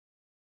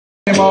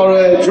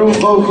More drum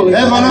vocal.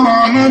 Never know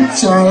how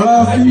much I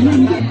love you.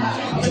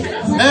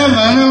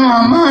 Never know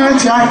how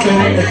much I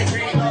care.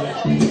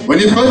 When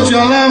you put your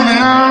loving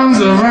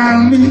arms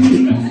around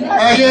me,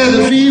 I get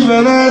a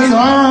fever that's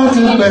hard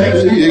to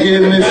bear. You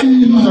give me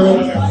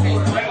fever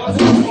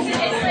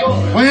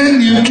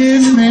when you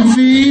kiss me,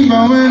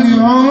 fever when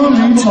you hold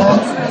me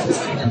tight,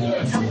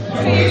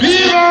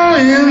 fever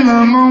in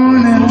the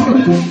morning,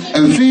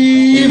 and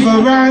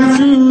fever right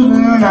through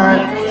the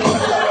night.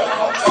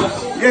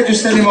 Yeah,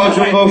 just any more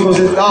drum vocals.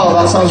 Oh,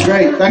 that sounds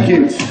great, thank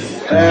you.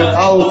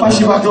 I'll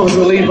pass you back over to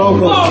the lead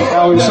vocal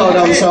now we've sorted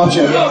out the sound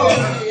check.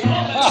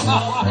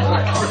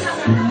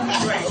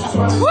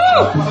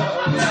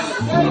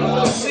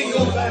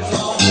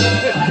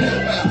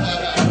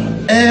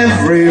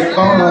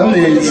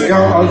 Everybody's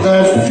got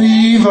that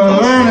fever,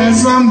 and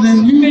it's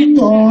something you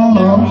don't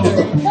know.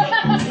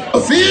 A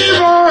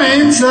fever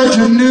ain't such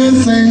a new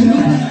thing.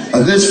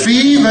 This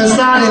fever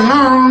started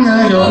long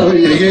ago.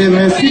 You give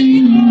me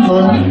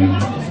fever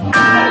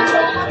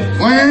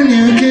when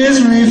you kiss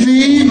me,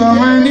 fever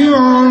when you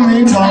hold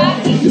me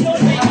tight.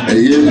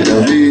 You get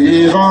a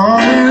fever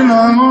in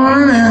the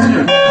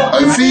morning,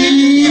 a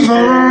fever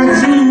right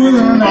through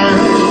the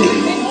night.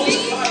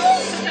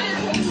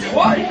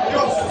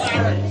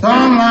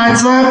 Sun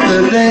lights up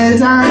the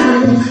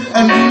daytime,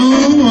 and the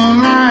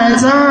moon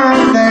lights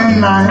up the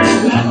night.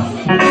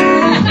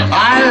 I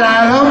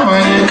light up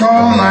when you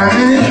call my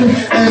name,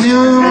 and you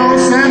know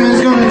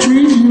Sammy's gonna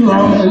treat you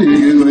right. You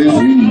give me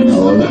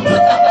fever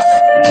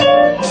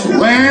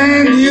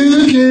when you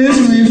kiss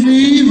me,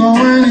 fever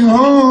when you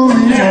hold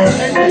me tight.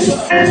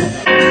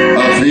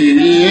 A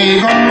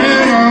fever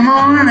in the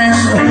morning,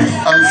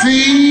 a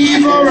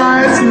fever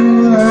right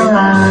through the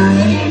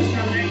night.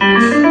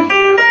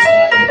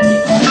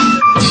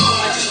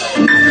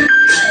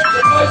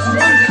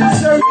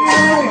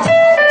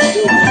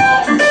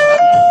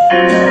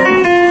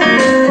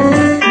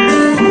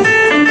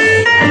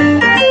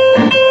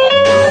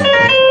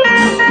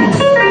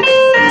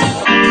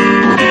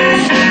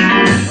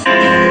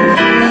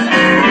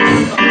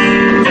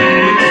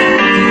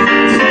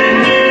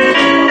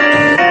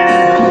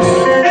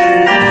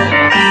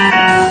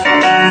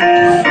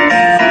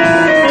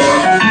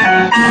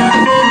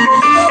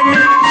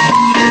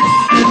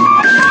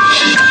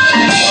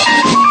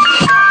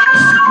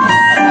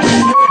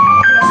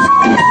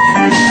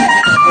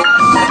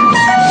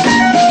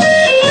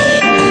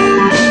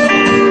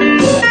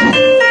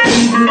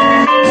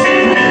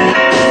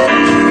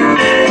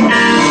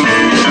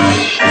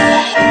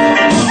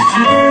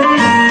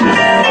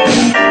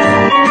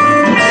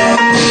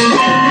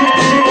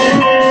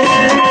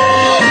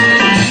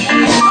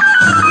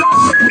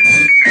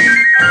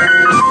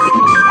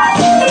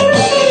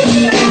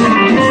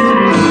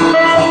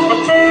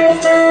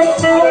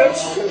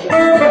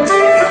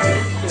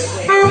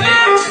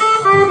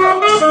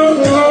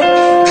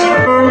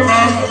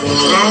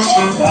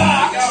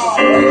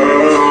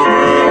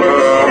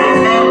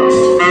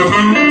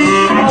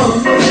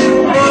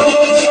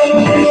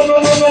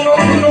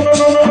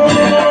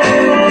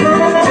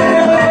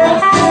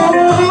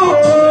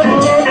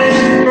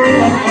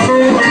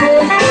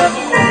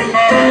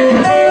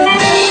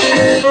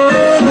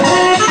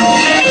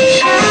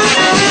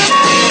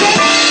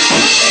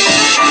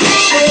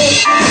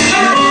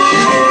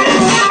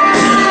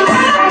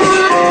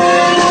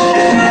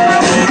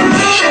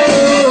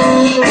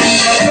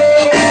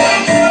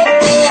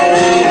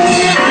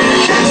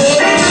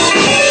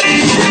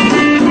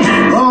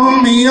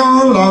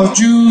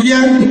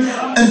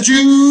 And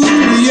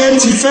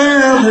Juliet, she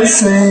felt the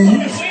same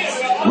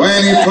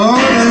when he put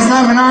his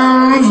loving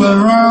arms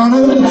around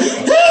her.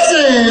 He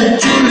said,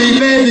 Julie,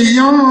 baby,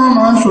 you're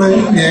my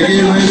flame. You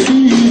give me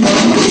fever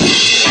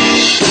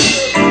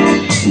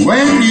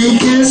when you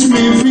kiss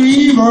me,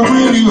 fever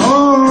when you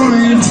hold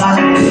me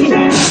tight,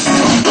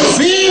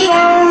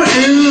 fever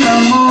in the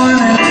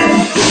morning,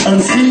 and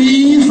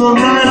fever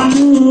right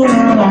through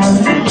the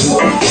night.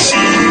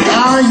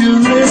 Now you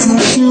listen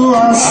to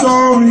our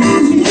story.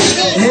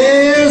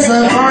 Here's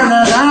the part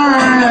that I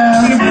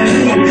am.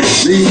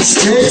 These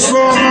takes for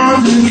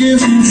long to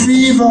give you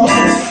fever.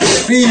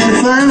 Be a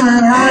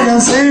famine, I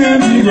can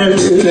centigrade.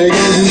 They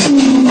give you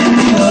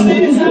fever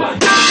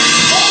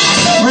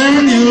when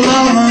you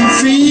love and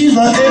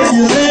fever. If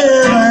you live